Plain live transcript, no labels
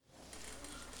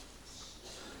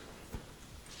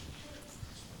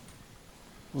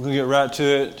We're going to get right to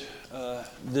it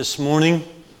this morning.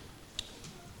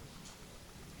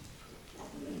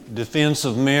 Defense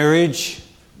of marriage.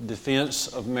 Defense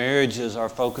of marriage is our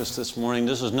focus this morning.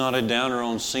 This is not a downer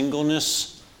on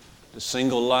singleness, the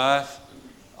single life.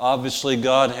 Obviously,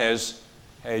 God has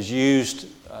used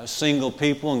single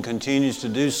people and continues to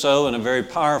do so in a very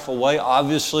powerful way.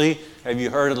 Obviously, have you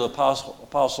heard of the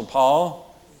Apostle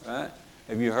Paul? Right?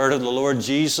 Have you heard of the Lord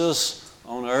Jesus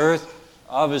on earth?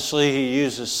 Obviously, he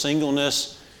uses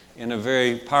singleness in a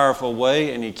very powerful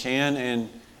way, and he can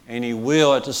and he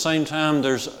will. At the same time,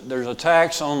 there's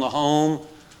attacks on the home,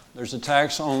 there's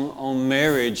attacks on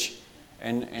marriage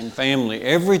and family.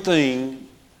 Everything,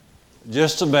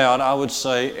 just about, I would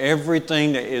say,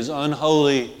 everything that is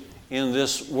unholy in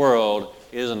this world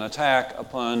is an attack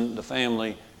upon the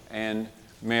family and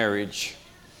marriage.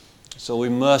 So we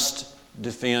must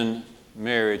defend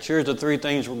marriage. Here's the three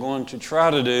things we're going to try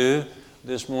to do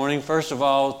this morning. First of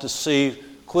all, to see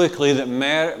quickly that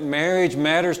marriage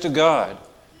matters to God.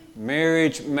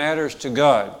 Marriage matters to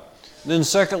God. Then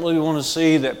secondly, we want to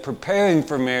see that preparing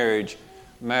for marriage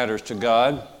matters to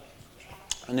God.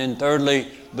 And then thirdly,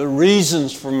 the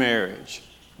reasons for marriage.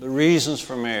 The reasons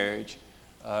for marriage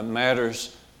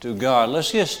matters to God.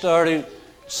 Let's get started.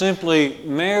 Simply,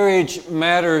 marriage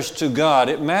matters to God.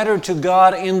 It mattered to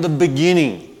God in the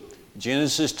beginning.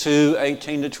 Genesis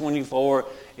 2:18-24.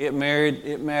 It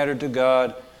mattered to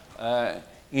God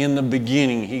in the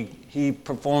beginning. He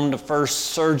performed the first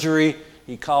surgery.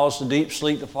 He caused the deep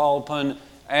sleep to fall upon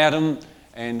Adam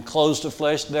and closed the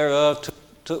flesh thereof,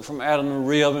 took from Adam the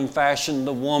rib and fashioned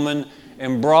the woman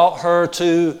and brought her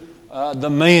to the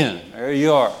man. There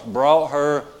you are. Brought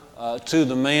her to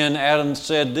the man. Adam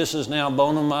said, "This is now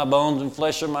bone of my bones and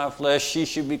flesh of my flesh. She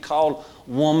should be called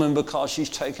woman because she's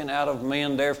taken out of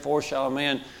man. Therefore shall a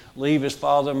man leave his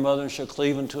father and mother and shall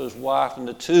cleave unto his wife." And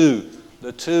the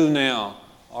two now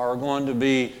are going to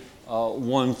be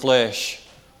one flesh.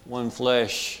 One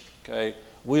flesh. Okay.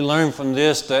 We learn from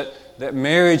this that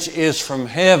marriage is from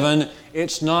heaven.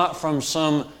 It's not from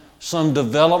some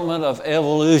development of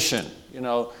evolution. You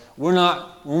know,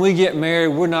 when we get married,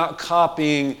 we're not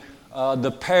copying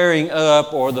the pairing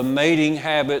up or the mating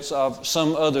habits of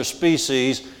some other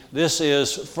species. This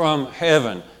is from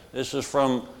heaven. This is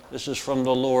from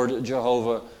the Lord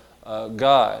Jehovah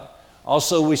God.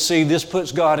 Also, we see this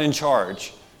puts God in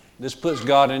charge. This puts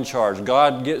God in charge.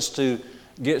 God gets to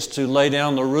lay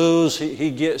down the rules.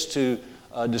 He gets to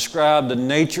describe the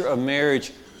nature of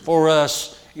marriage for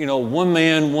us. You know, one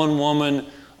man, one woman,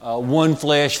 one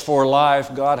flesh for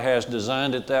life. God has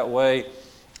designed it that way,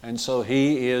 and so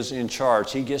He is in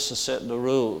charge. He gets to set the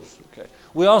rules. Okay.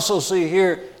 We also see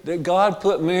here that God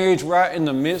put marriage right in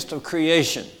the midst of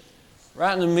creation.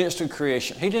 Right in the midst of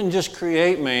creation. He didn't just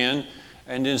create man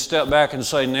and then step back and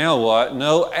say, now what?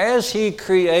 No, as He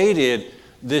created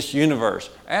this universe,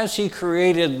 as He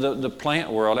created the plant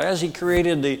world, as He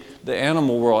created the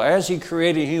animal world, as He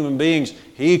created human beings,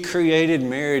 He created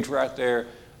marriage right there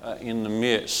in the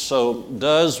midst. So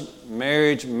does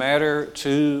marriage matter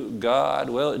to God?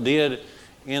 Well, it did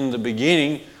in the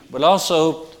beginning, but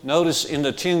also notice in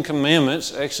the Ten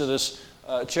Commandments, Exodus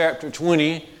chapter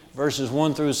 20, verses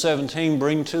 1 through 17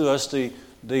 bring to us the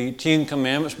Ten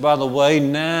Commandments. By the way,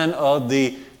 9 of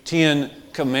the 10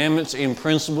 Commandments in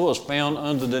principle is found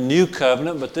under the New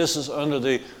Covenant, but this is under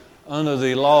the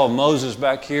law of Moses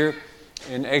back here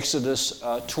in Exodus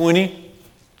 20.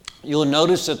 You'll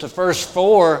notice that the first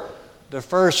four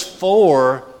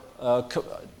of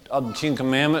the Ten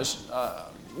Commandments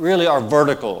really are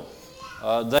vertical.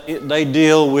 They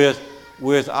deal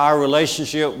with our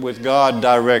relationship with God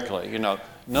directly. You know,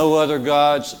 no other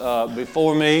gods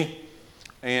before me,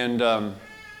 and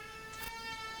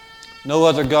no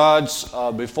other gods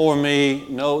before me.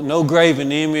 No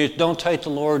graven image. Don't take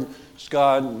the Lord's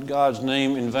God's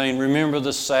name in vain. Remember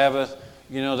the Sabbath.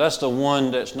 You know, that's the one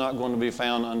that's not going to be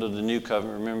found under the New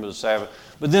Covenant. Remember the Sabbath.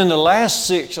 But then the last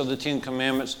 6 of the Ten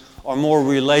Commandments are more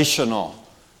relational,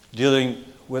 dealing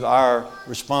with our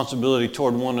responsibility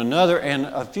toward one another. And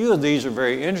a few of these are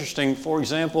very interesting. For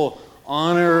example,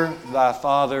 honor thy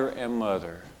father and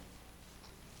mother.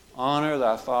 Honor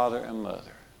thy father and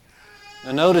mother.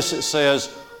 Now notice it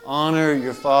says, honor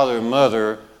your father and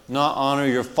mother, not honor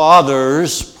your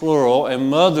fathers, plural, and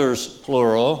mothers,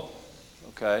 plural.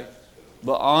 Okay?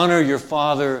 But honor your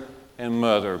father and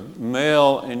mother,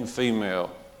 male and female.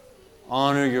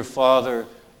 Honor your father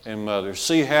and mother.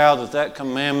 See how that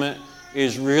commandment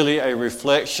is really a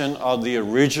reflection of the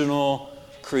original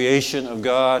creation of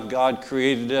God. God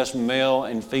created us male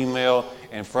and female,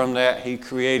 and from that He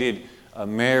created a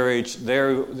marriage.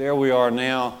 There we are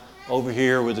now over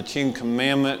here with the Ten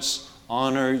Commandments.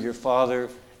 honor your father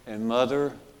and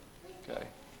mother. Okay.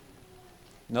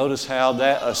 Notice how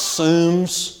that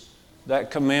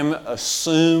commandment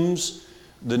assumes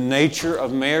the nature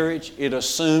of marriage. It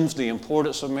assumes the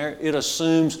importance of marriage. It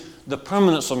assumes the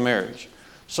permanence of marriage.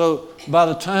 So by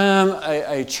the time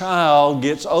a child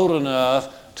gets old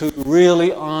enough to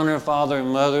really honor father and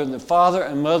mother, the father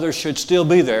and mother should still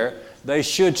be there. They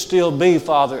should still be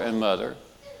father and mother.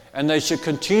 And they should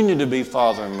continue to be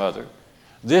father and mother.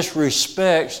 This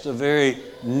respects the very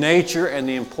nature and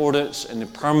the importance and the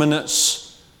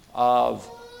permanence of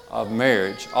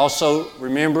marriage. Also,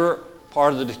 remember,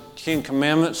 part of the Ten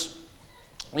Commandments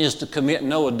is to commit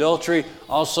no adultery.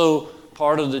 Also,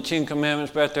 part of the Ten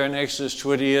Commandments back there in Exodus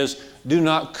 20 is, do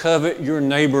not covet your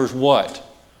neighbor's what?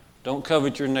 Don't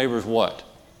covet your neighbor's what?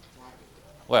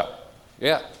 Well,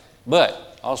 yeah,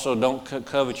 but also don't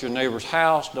covet your neighbor's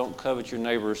house. Don't covet your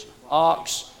neighbor's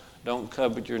ox. Don't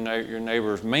covet your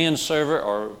neighbor's manservant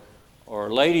or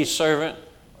lady servant.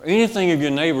 Or anything of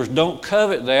your neighbor's. Don't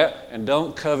covet that, and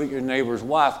don't covet your neighbor's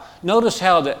wife. Notice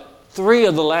how that 3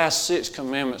 of the last 6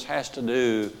 commandments has to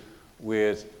do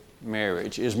with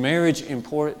marriage. Is marriage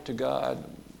important to God?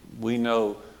 We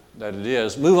know that it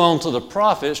is. Move on to the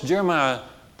prophets, Jeremiah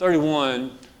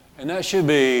 31, and that should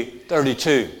be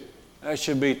 32. That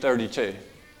should be 32.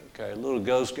 Okay, a little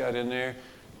ghost got in there.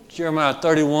 Jeremiah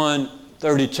 31,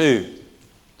 32.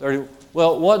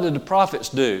 Well, what did the prophets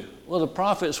do? Well, the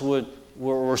prophets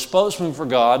were spokesmen for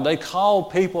God. They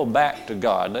called people back to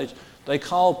God. They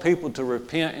called people to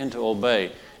repent and to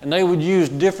obey. And they would use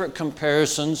different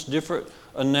comparisons, different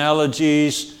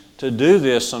analogies to do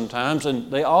this sometimes.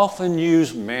 And they often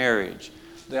used marriage.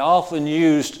 They often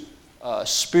used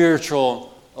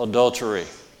spiritual adultery.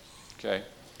 Okay?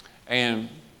 And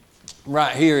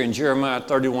right here in Jeremiah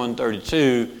 31,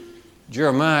 32,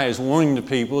 Jeremiah is warning the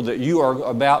people that you are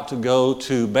about to go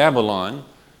to Babylon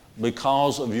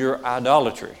because of your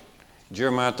idolatry.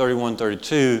 Jeremiah 31,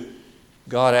 32,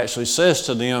 God actually says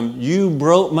to them, you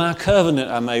broke my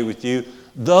covenant I made with you,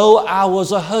 though I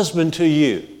was a husband to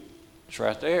you. It's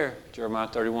right there, Jeremiah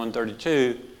 31,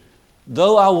 32.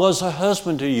 Though I was a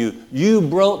husband to you, you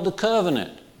broke the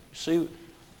covenant. See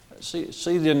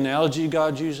the analogy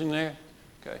God's using there?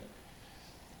 Okay.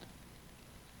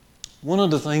 One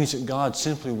of the things that God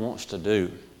simply wants to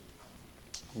do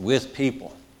with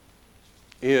people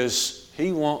is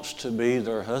He wants to be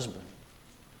their husband.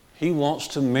 He wants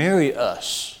to marry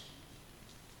us.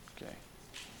 Okay.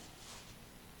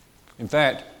 In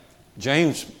fact,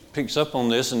 James picks up on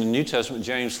this in the New Testament,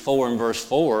 James 4 and verse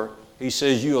 4. He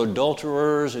says, you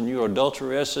adulterers and you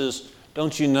adulteresses,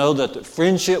 don't you know that the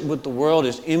friendship with the world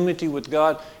is enmity with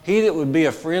God? He that would be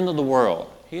a friend of the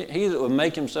world, he that would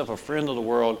make himself a friend of the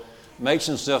world, makes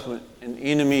himself an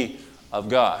enemy of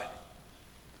God.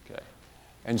 Okay.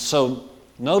 And so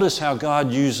notice how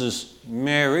God uses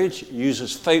marriage,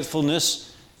 uses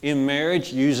faithfulness in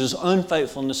marriage, uses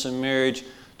unfaithfulness in marriage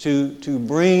to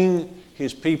bring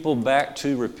His people back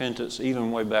to repentance,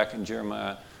 even way back in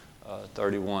Jeremiah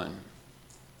 31.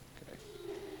 Okay.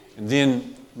 And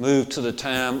then move to the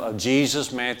time of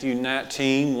Jesus, Matthew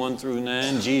 19, 1 through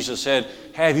 9. Jesus said,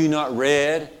 have you not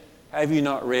read,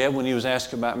 when He was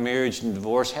asked about marriage and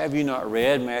divorce, have you not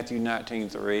read Matthew 19,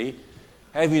 3?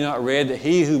 Have you not read that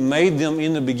He who made them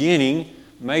in the beginning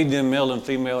made them male and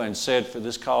female, and said, for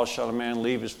this cause shall a man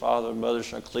leave his father and mother,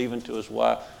 shall cleave unto his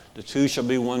wife, the two shall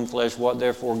be one flesh. What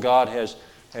therefore God has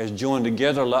joined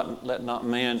together, let not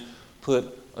man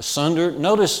put asunder.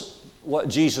 Notice what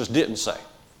Jesus didn't say.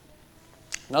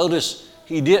 Notice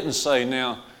He didn't say,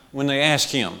 now, when they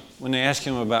asked Him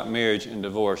about marriage and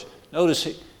divorce,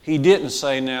 notice He didn't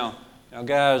say, now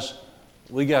guys,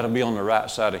 we got to be on the right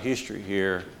side of history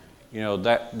here. You know,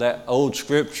 that old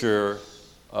scripture,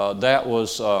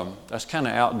 that's kind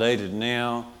of outdated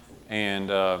now, and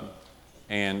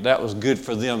that was good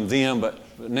for them then, but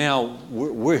now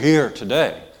we're here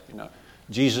today. You know,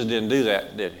 Jesus didn't do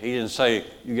that, did He? He didn't say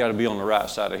you got to be on the right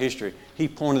side of history. He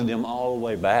pointed them all the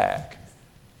way back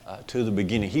to the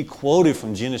beginning. He quoted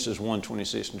from Genesis 1,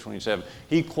 26 and 27.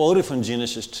 He quoted from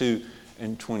Genesis 2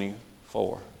 and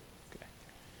 24.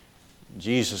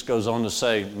 Jesus goes on to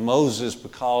say, Moses,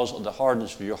 because of the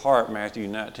hardness of your heart, Matthew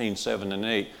 19, 7 and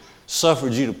 8,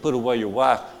 suffered you to put away your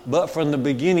wife, but from the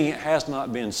beginning it has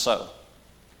not been so.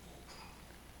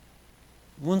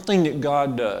 One thing that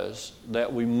God does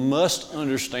that we must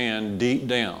understand deep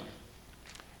down,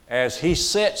 as He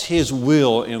sets His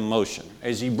will in motion,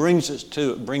 as He brings it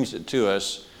to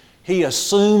us, He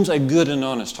assumes a good and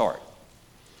honest heart.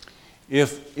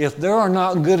 If there are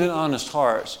not good and honest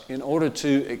hearts in order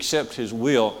to accept His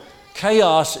will,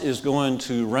 chaos is going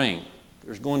to reign.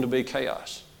 There's going to be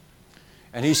chaos.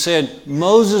 And he said,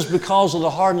 Moses, because of the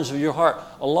hardness of your heart.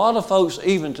 A lot of folks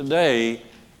even today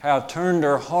have turned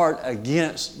their heart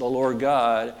against the Lord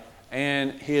God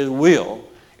and His will,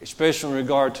 especially in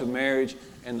regard to marriage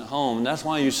and the home. And that's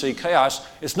why you see chaos.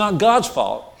 It's not God's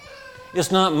fault.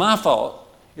 It's not my fault.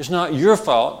 It's not your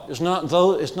fault. It's not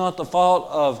the fault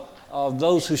of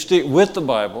those who stick with the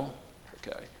Bible,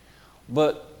 okay,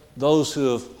 but those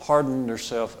who have hardened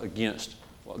themselves against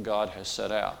what God has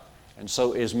set out. And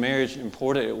so is marriage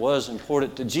important? It was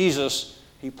important to Jesus.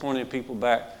 He pointed people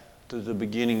back to the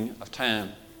beginning of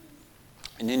time.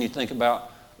 And then you think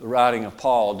about the writing of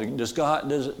Paul. Does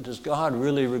God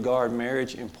really regard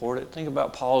marriage important? Think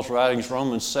about Paul's writings.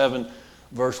 Romans 7,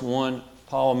 verse 1.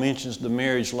 Paul mentions the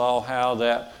marriage law, how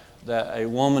that a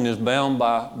woman is bound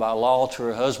by law to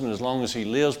her husband as long as he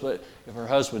lives, but if her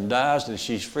husband dies, then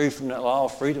she's free from that law,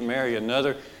 free to marry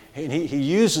another. And he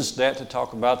uses that to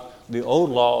talk about the old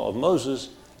law of Moses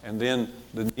and then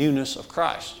the newness of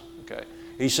Christ. Okay.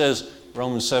 He says,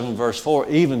 Romans 7, verse 4,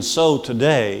 even so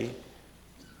today,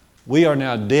 we are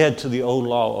now dead to the old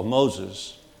law of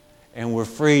Moses, and we're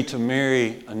free to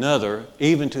marry another,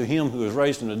 even to him who is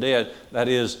raised from the dead, that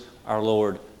is our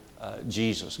Lord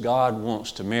Jesus. God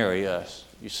wants to marry us,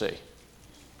 you see.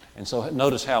 And so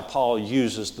notice how Paul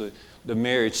uses the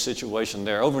marriage situation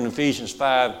there. Over in Ephesians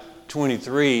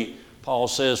 5:23, Paul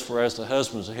says, for as the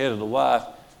husband is the head of the wife,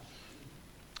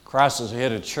 Christ is the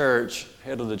head of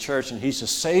the church, and He's the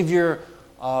Savior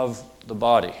of the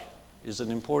body. Is it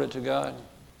important to God?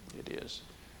 It is.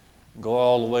 Go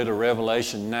all the way to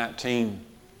Revelation 19,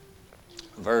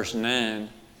 verse 9.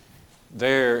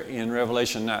 There in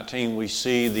Revelation 19, we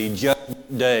see the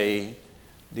judgment day,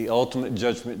 the ultimate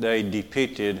judgment day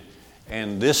depicted,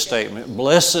 and this statement,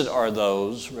 blessed are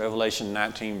those, Revelation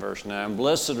 19, verse 9,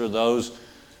 blessed are those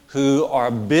who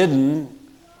are bidden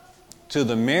to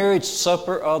the marriage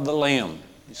supper of the Lamb.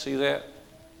 You see that?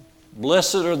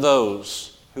 Blessed are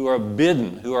those who are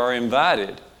bidden, who are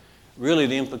invited. Really,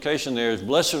 the implication there is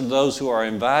blessed are those who are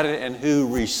invited and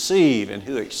who receive and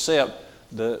who accept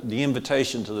the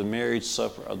invitation to the marriage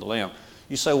supper of the Lamb.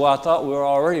 You say, well, I thought we were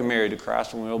already married to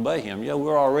Christ when we obey Him. Yeah,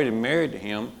 we're already married to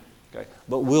Him, okay?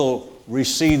 But we'll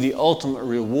receive the ultimate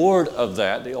reward of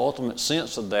that, the ultimate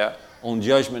sense of that, on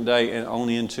Judgment Day and on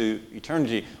into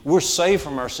eternity. We're saved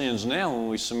from our sins now when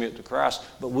we submit to Christ,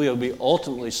 but we'll be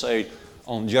ultimately saved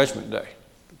on Judgment Day.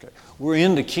 Okay. We're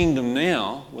in the kingdom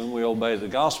now when we obey the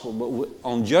gospel, but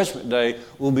on Judgment Day,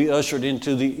 we'll be ushered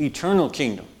into the eternal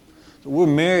kingdom. So we're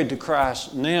married to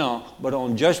Christ now, but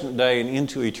on Judgment Day and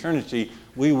into eternity,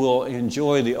 we will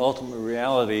enjoy the ultimate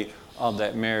reality of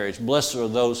that marriage. Blessed are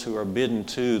those who are bidden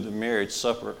to the marriage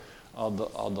supper of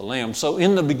the Lamb. So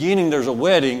in the beginning, there's a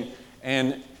wedding,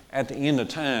 and at the end of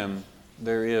time,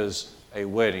 there is a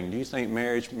wedding. Do you think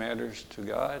marriage matters to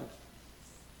God?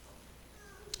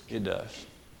 It does.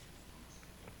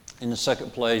 In the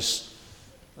second place,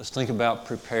 let's think about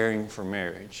preparing for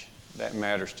marriage. That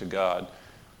matters to God.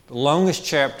 The longest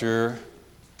chapter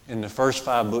in the first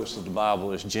 5 books of the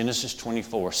Bible is Genesis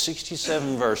 24,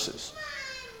 67 verses.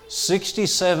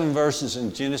 67 verses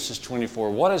in Genesis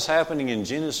 24. What is happening in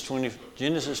Genesis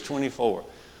 24?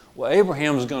 Well,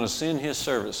 Abraham is going to send his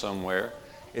servant somewhere.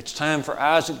 It's time for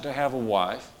Isaac to have a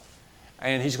wife,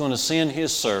 and he's going to send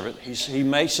his servant. He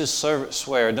makes his servant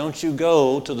swear, don't you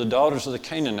go to the daughters of the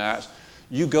Canaanites.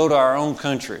 You go to our own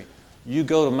country. You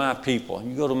go to my people.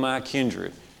 You go to my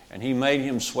kindred. And he made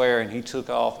him swear, and he took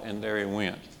off, and there he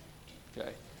went.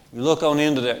 Okay. You look on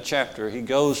into that chapter, he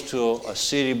goes to a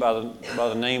city by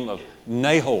the name of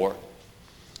Nahor.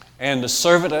 And the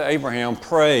servant of Abraham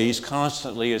prays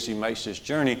constantly as he makes this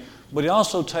journey, but he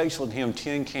also takes with him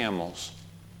 10 camels.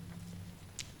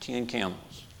 10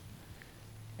 camels.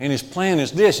 And his plan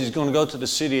is this. He's going to go to the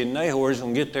city of Nahor. He's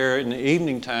going to get there in the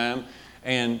evening time,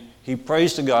 and he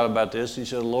prays to God about this. He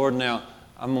said, Lord, now,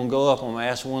 I'm going to go up. I'm going to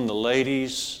ask one of the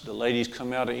ladies. The ladies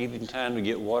come out at evening time to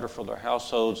get water for their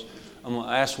households. I'm going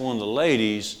to ask one of the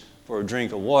ladies for a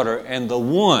drink of water. And the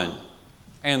one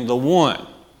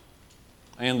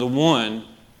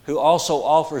who also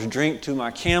offers drink to my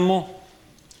camels,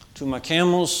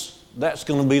 that's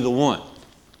going to be the one.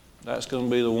 That's going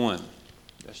to be the one.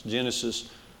 That's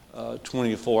Genesis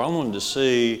 24. I wanted to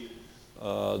see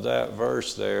that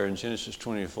verse there in Genesis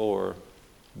 24.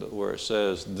 Where it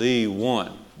says, the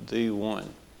one.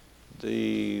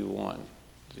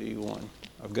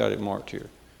 I've got it marked here.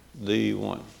 The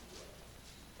one.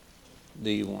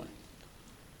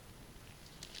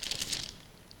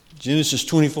 Genesis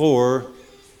 24,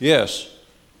 yes,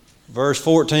 verse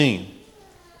 14.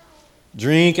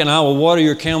 Drink, and I will water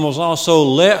your camels also.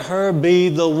 Let her be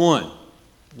the one.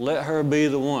 Let her be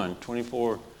the one.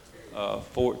 24,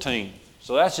 14.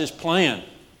 So that's his plan.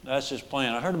 That's his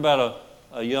plan. I heard about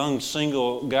a young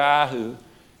single guy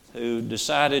who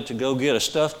decided to go get a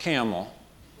stuffed camel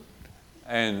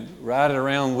and ride it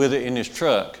around with it in his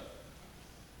truck.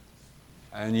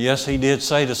 And yes, he did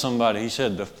say to somebody, he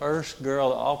said, the first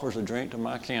girl that offers a drink to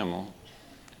my camel,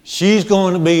 she's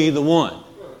going to be the one.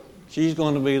 She's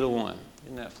going to be the one.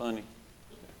 Isn't that funny?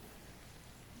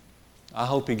 I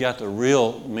hope he got the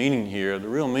real meaning here. The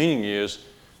real meaning is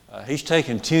he's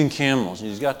taken 10 camels, and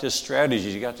he's got this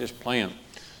strategy, he's got this plan.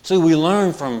 See, we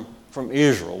learn from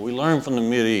Israel, we learn from the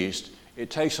Mideast, it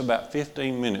takes about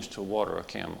 15 minutes to water a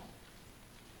camel.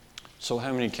 So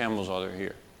how many camels are there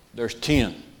here? There's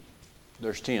 10.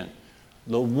 There's 10.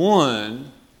 The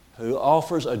one who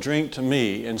offers a drink to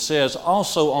me and says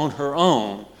also on her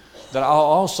own that I'll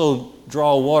also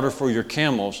draw water for your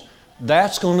camels,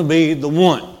 that's going to be the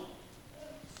one.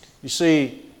 You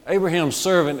see, Abraham's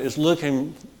servant is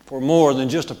looking for more than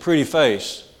just a pretty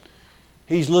face.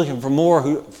 He's looking for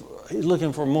more. He's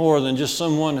looking for more than just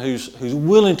someone who's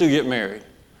willing to get married.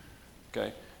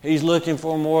 Okay, he's looking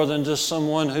for more than just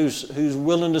someone who's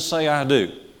willing to say I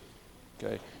do.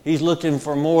 Okay, he's looking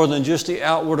for more than just the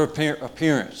outward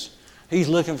appearance. He's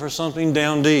looking for something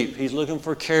down deep. He's looking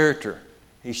for character.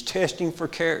 He's testing for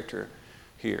character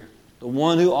here. The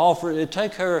one who offered it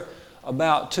take her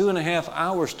about 2.5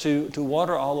 hours to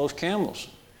water all those camels.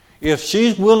 If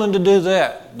she's willing to do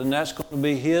that, then that's going to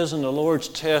be his and the Lord's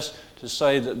test to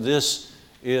say that this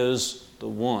is the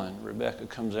one. Rebecca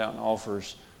comes out and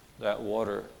offers that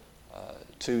water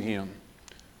to him.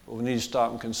 But we need to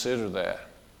stop and consider that.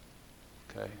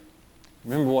 Okay.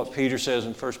 Remember what Peter says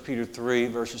in 1 Peter 3,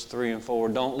 verses 3 and 4.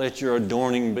 Don't let your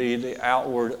adorning be the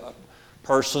outward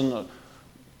person,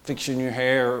 fixing your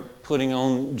hair, or putting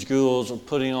on jewels, or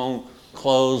putting on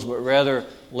clothes, but rather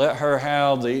let her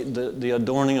have the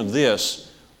adorning of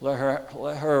this. Let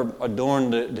her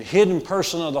adorn the hidden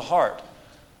person of the heart.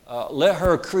 Let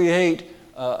her create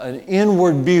an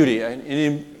inward beauty, an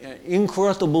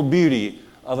incorruptible beauty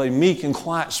of a meek and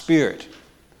quiet spirit,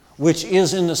 which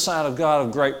is in the sight of God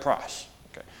of great price.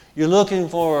 Okay. You're looking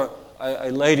for a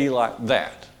lady like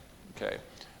that. Okay.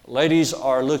 Ladies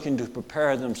are looking to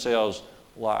prepare themselves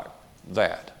like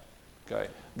that. Okay.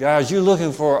 Guys, you're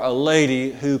looking for a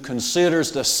lady who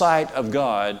considers the sight of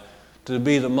God to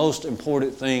be the most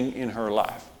important thing in her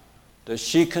life. Does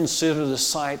she consider the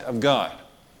sight of God?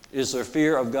 Is there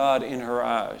fear of God in her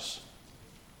eyes?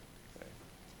 Okay.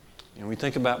 And we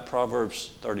think about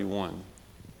Proverbs 31,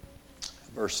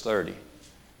 verse 30. It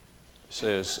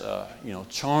says,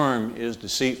 charm is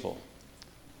deceitful,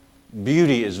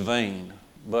 beauty is vain,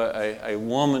 but a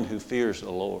woman who fears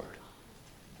the Lord,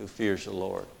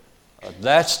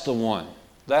 that's the one.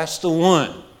 That's the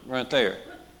one right there.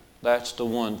 That's the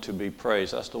one to be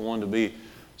praised. That's the one to be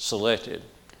selected.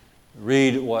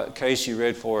 Read what Casey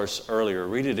read for us earlier.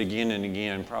 Read it again and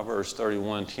again, Proverbs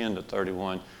 31, 10 to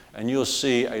 31, and you'll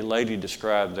see a lady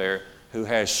described there who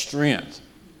has strength.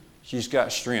 She's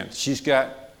got strength. She's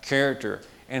got character.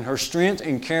 And her strength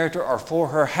and character are for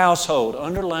her household.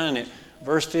 Underline it.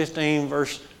 Verse 15,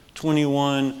 verse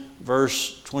 21,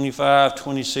 verse 25,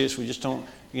 26. We just don't,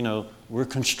 we're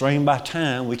constrained by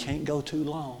time. We can't go too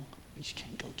long. We just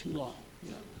can't go too long.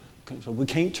 So we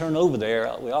can't turn over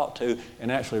there. We ought to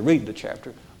and actually read the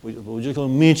chapter. We're just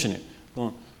going to mention it. We're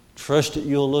going to trust that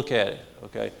you'll look at it.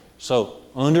 Okay? So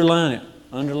underline it.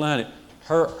 Underline it.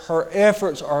 Her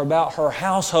efforts are about her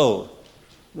household.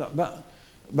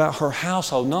 About her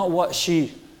household, not what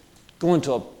she's going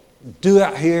to do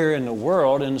out here in the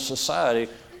world, in the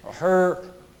society. Her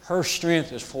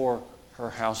strength is for her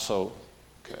household.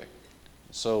 Okay,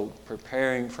 so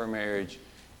preparing for marriage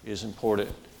is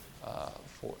important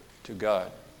to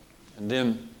God. And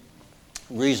then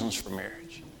reasons for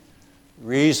marriage.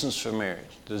 Reasons for marriage.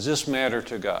 Does this matter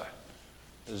to God?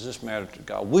 Does this matter to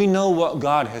God? We know what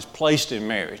God has placed in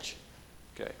marriage.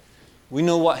 Okay, we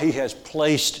know what He has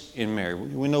placed in marriage.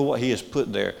 We know what He has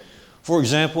put there. For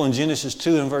example, in Genesis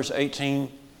 2 and verse 18,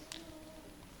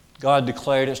 God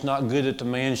declared it's not good that the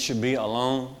man should be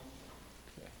alone.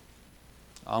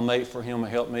 I'll make for him a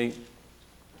helpmeet.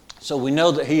 So we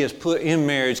know that He has put in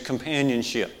marriage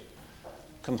companionship.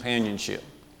 Companionship.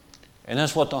 And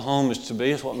that's what the home is to be.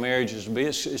 It's what marriage is to be.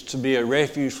 It's to be a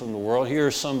refuge from the world.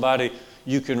 Here's somebody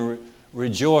you can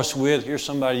rejoice with. Here's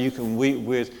somebody you can weep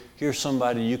with. Here's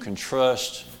somebody you can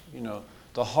trust.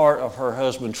 The heart of her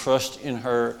husband trusts in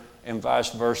her and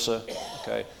vice versa.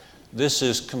 Okay. This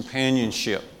is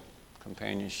companionship.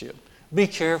 Companionship. Be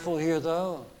careful here,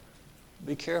 though.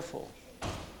 Be careful.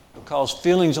 Because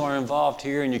feelings are involved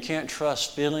here, and you can't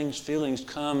trust feelings. Feelings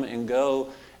come and go,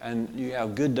 and you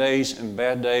have good days and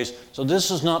bad days. So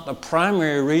this is not the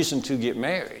primary reason to get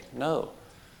married. No.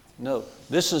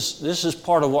 This is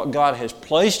part of what God has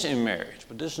placed in marriage,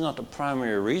 but this is not the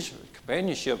primary reason.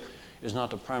 Companionship is not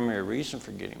the primary reason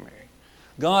for getting married.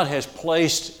 God has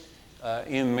placed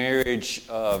in marriage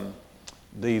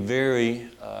the very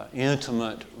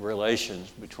intimate relations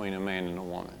between a man and a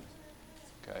woman.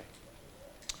 Okay.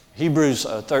 Hebrews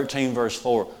 13 verse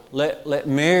 4, let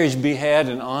marriage be had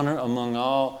in honor among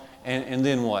all, and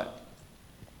then what?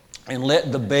 And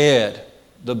let the bed,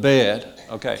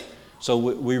 okay. So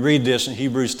we read this in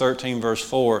Hebrews 13 verse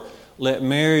 4, let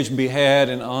marriage be had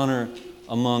in honor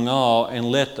among all, and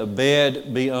let the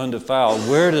bed be undefiled.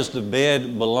 Where does the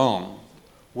bed belong?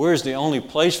 Where's the only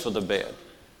place for the bed?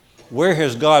 Where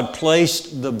has God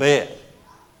placed the bed?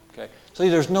 Okay. See,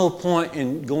 there's no point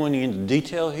in going into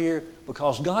detail here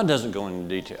because God doesn't go into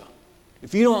detail.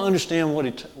 If you don't understand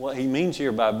what he means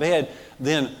here by bed,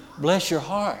 then bless your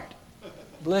heart.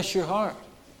 Bless your heart.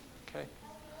 Okay.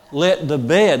 Let the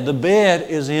bed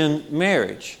is in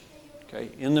marriage, okay,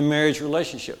 in the marriage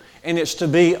relationship. And it's to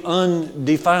be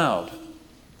undefiled.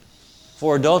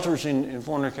 For adulterers and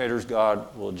fornicators,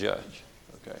 God will judge.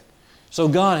 Okay. So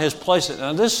God has placed it.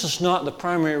 Now, this is not the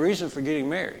primary reason for getting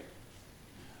married.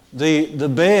 The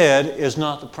bed is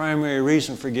not the primary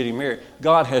reason for getting married.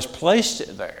 God has placed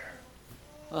it there.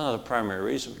 Not the primary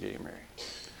reason for getting married.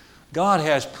 God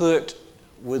has put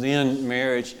within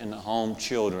marriage and the home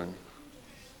children.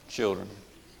 Children.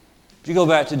 If you go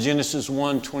back to Genesis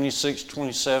 1, 26,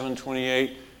 27,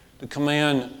 28, the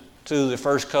command to the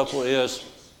first couple is,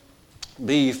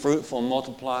 be ye fruitful,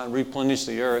 multiply, and replenish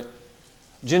the earth.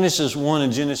 Genesis 1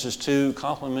 and Genesis 2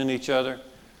 complement each other.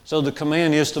 So the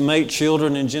command is to make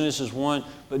children in Genesis 1,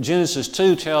 but Genesis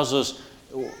 2 tells us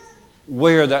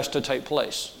where that's to take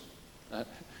place.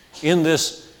 In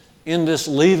this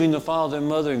leaving the father and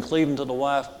mother and cleaving to the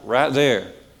wife, right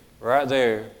there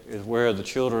is where the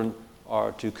children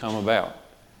are to come about.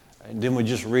 And then we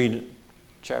just read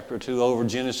chapter 2 over,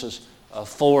 Genesis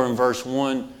 4 and verse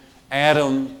 1.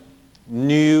 Adam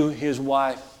knew his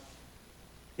wife,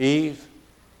 Eve,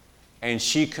 and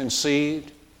she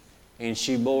conceived, and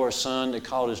she bore a son. They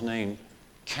called his name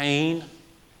Cain.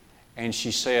 And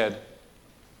she said,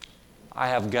 I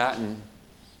have gotten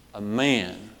a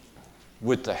man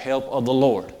with the help of the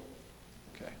Lord.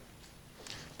 Okay.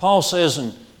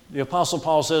 The Apostle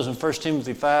Paul says in 1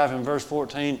 Timothy 5 and verse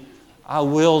 14, I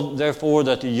will therefore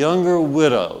that the younger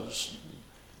widows,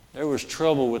 there was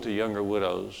trouble with the younger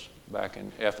widows back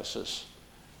in Ephesus.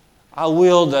 I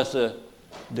will that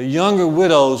the younger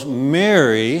widows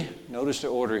marry, notice the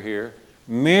order here,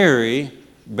 marry,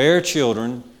 bear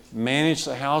children, manage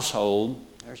the household.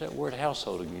 There's that word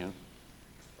household again.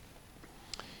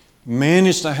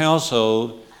 Manage the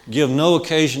household, give no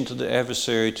occasion to the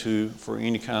adversary for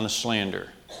any kind of slander.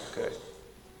 Okay.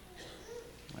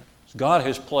 God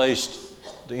has placed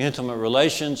the intimate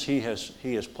relations. He has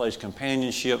placed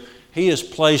companionship. He has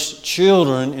placed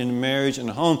children in marriage and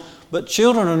the home. But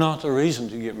children are not the reason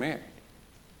to get married.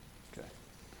 Okay.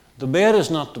 The bed is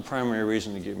not the primary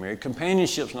reason to get married.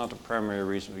 Companionship is not the primary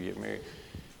reason to get married.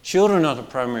 Children are not the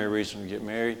primary reason to get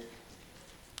married.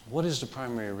 What is the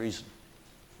primary reason?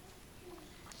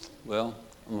 Well,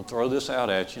 I'm going to throw this out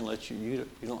at you and let you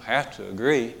don't have to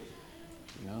agree.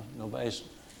 Nobody's.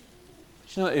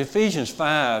 Ephesians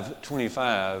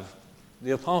 5:25,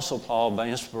 the Apostle Paul, by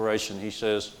inspiration, he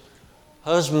says,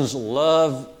 husbands,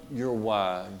 love your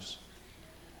wives,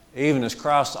 even as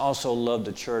Christ also loved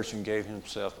the church and gave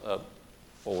himself up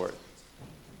for it.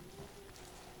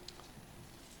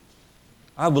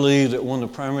 I believe that one of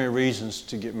the primary reasons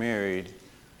to get married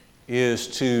is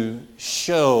to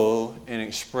show and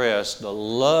express the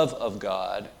love of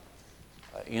God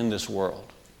in this world.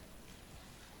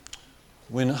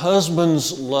 When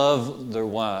husbands love their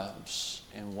wives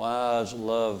and wives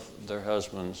love their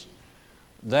husbands,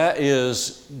 that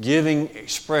is giving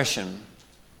expression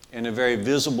in a very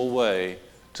visible way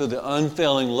to the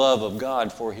unfailing love of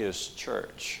God for His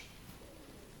church.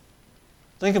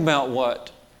 Think about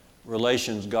what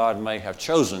relations God may have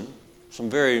chosen, some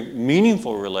very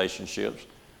meaningful relationships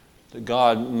that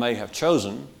God may have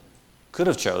chosen, could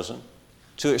have chosen,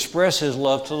 to express His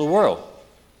love to the world.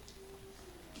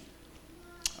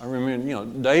 I remember,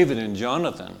 David and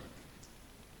Jonathan,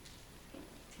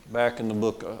 back in the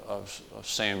book of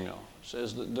Samuel,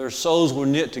 says that their souls were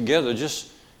knit together.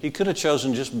 He could have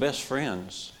chosen just best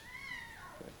friends.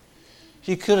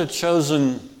 He could have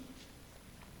chosen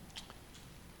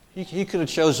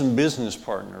business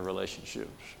partner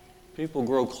relationships. People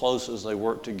grow close as they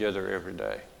work together every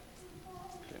day.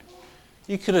 Okay.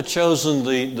 He could have chosen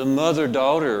the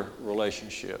mother-daughter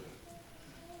relationship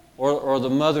or the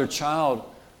mother-child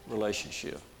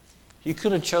relationship. He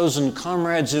could have chosen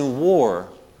comrades in war.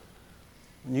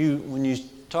 When you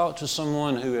talk to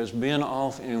someone who has been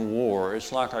off in war,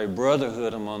 it's like a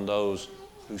brotherhood among those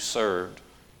who served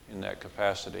in that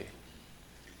capacity.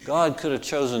 God could have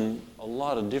chosen a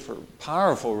lot of different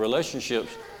powerful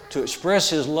relationships to express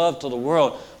His love to the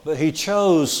world, but He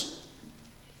chose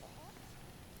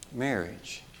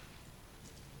marriage.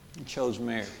 He chose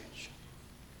marriage.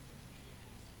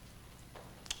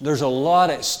 There's a lot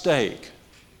at stake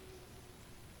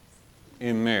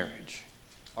in marriage.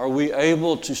 Are we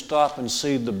able to stop and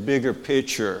see the bigger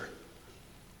picture?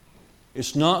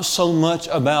 It's not so much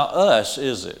about us,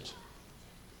 is it?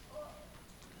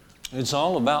 It's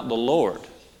all about the Lord.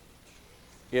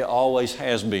 It always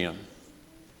has been.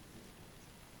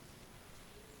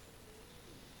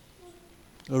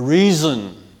 The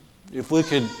reason, if we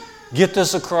could get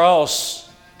this across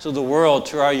to the world,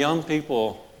 to our young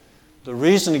people, the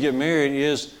reason to get married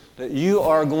is that you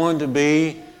are going to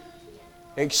be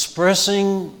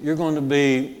expressing, you're going to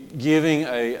be giving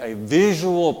a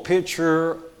visual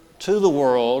picture to the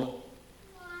world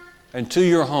and to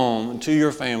your home and to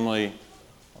your family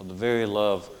of the very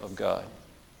love of God.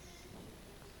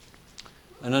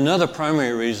 And another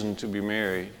primary reason to be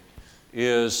married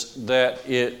is that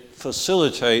it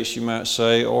facilitates, you might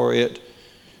say, or it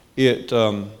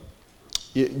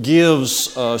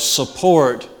gives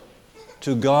support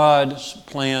to God's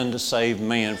plan to save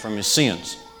man from his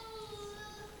sins.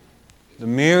 The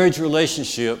marriage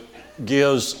relationship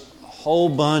gives a whole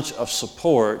bunch of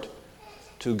support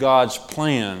to God's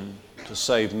plan to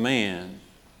save man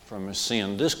from his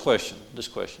sin. This question.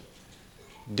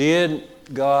 Did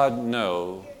God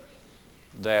know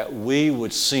that we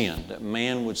would sin, that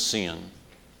man would sin,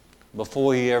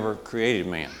 before He ever created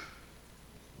man?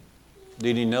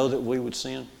 Did He know that we would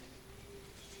sin?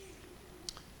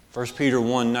 1 Peter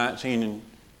 1:19 and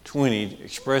 20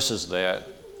 expresses that.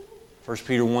 1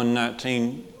 Peter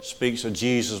 1:19 speaks of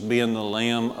Jesus being the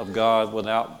Lamb of God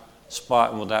without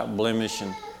spot and without blemish,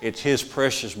 and it's His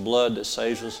precious blood that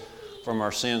saves us from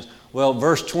our sins. Well,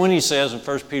 verse 20 says in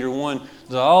 1 Peter 1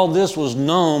 that all this was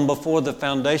known before the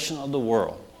foundation of the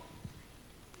world.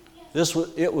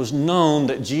 It was known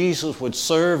that Jesus would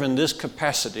serve in this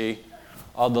capacity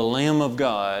of the Lamb of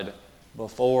God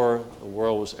before the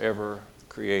world was ever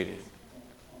created.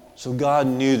 So God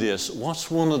knew this. What's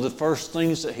one of the first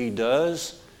things that He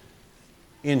does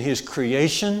in His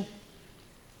creation?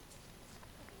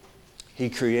 He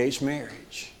creates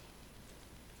marriage.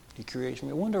 He creates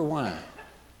marriage. Wonder why?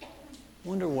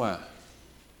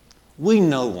 We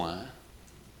know why.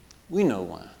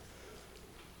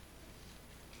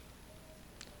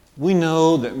 We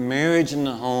know that marriage in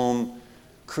the home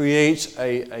creates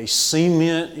a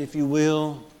cement, if you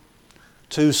will,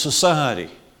 to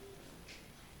society.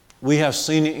 We have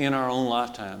seen it in our own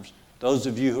lifetimes. Those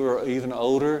of you who are even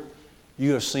older,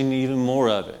 you have seen even more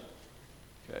of it.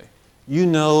 Okay? You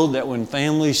know that when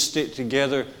families stick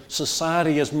together,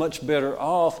 society is much better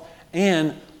off,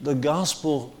 and the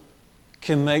gospel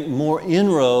can make more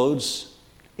inroads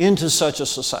into such a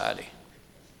society.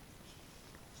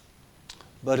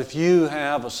 But if you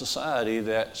have a society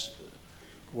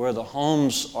where the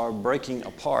homes are breaking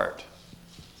apart,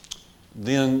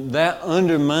 then that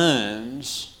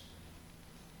undermines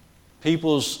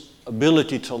people's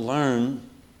ability to learn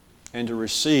and to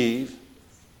receive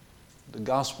the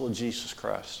gospel of Jesus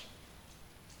Christ.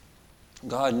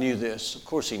 God knew this. Of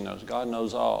course He knows. God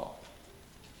knows all.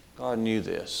 God knew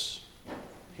this.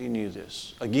 He knew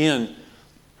this. Again,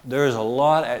 there is a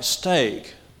lot at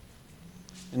stake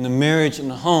in the marriage and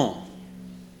the home.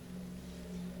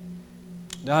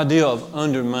 The idea of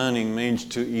undermining means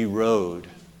to erode.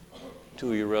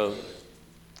 To erode.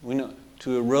 We know,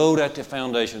 to erode at the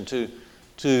foundation, to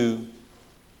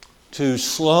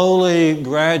slowly,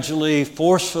 gradually,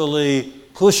 forcefully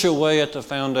push away at the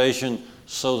foundation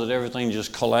so that everything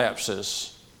just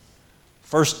collapses.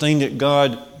 First thing that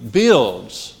God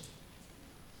builds,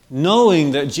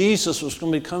 knowing that Jesus was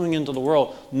going to be coming into the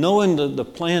world, knowing the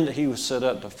plan that He was set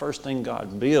up, the first thing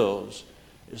God builds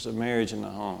is the marriage in the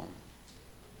home.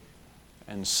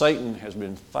 And Satan has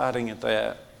been fighting at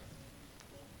that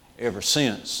ever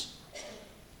since.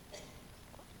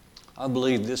 I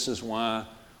believe this is why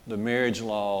the marriage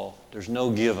law, there's no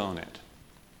give on it.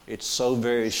 It's so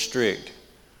very strict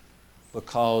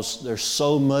because there's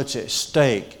so much at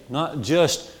stake, not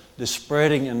just the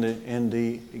spreading and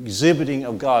the exhibiting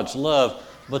of God's love,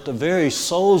 but the very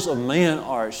souls of man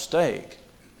are at stake.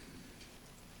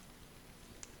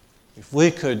 If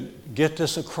we could get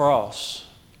this across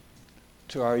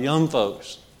to our young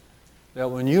folks that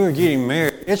when you are getting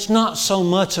married, it's not so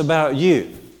much about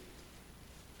you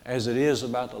as it is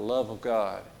about the love of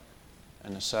God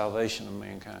and the salvation of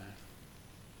mankind.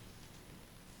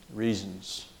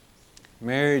 Reasons.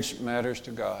 Marriage matters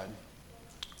to God.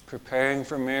 Preparing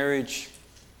for marriage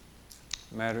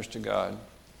matters to God.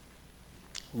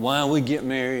 Why we get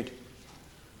married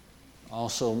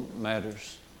also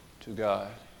matters to God.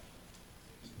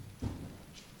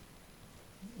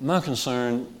 My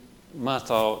concern, my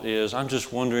thought is, I'm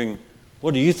just wondering,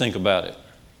 what do you think about it?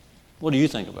 What do you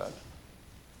think about it?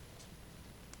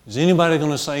 Is anybody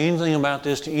going to say anything about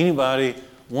this to anybody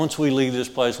once we leave this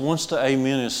place? Once the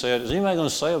amen is said, is anybody going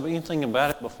to say anything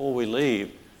about it before we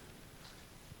leave?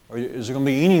 Or is there going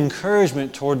to be any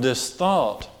encouragement toward this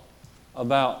thought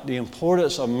about the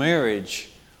importance of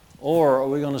marriage? Or are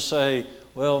we going to say,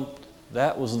 well,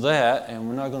 that was that, and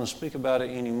we're not going to speak about it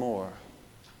anymore?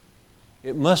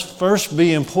 It must first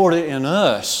be important in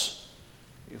us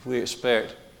if we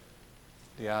expect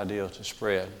the ideal to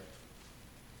spread.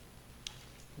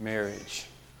 Marriage.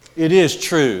 It is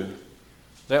true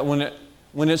that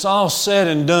when it's all said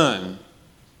and done,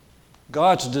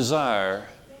 God's desire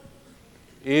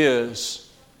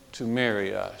is to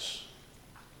marry us.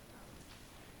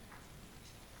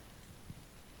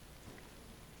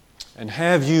 And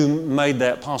have you made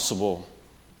that possible?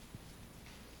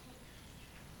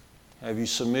 Have you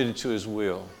submitted to His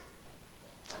will?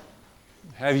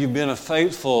 Have you been a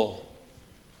faithful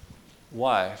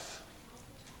wife?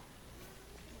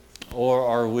 Or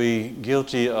are we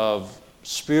guilty of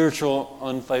spiritual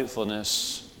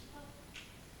unfaithfulness?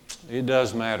 It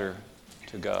does matter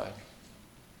to God.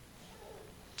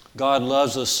 God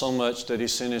loves us so much that He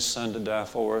sent His Son to die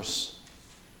for us,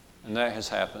 and that has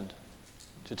happened.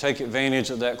 To take advantage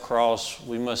of that cross,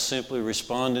 we must simply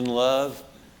respond in love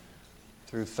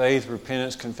through faith,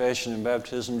 repentance, confession, and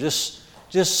baptism. Just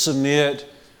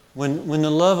submit. When the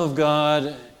love of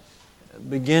God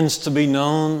begins to be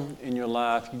known in your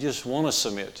life, you just want to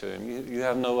submit to Him. You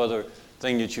have no other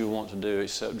thing that you want to do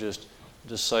except just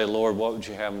say, Lord, what would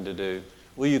you have me to do?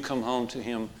 Will you come home to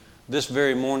Him this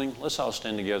very morning? Let's all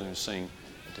stand together and sing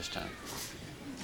at this time.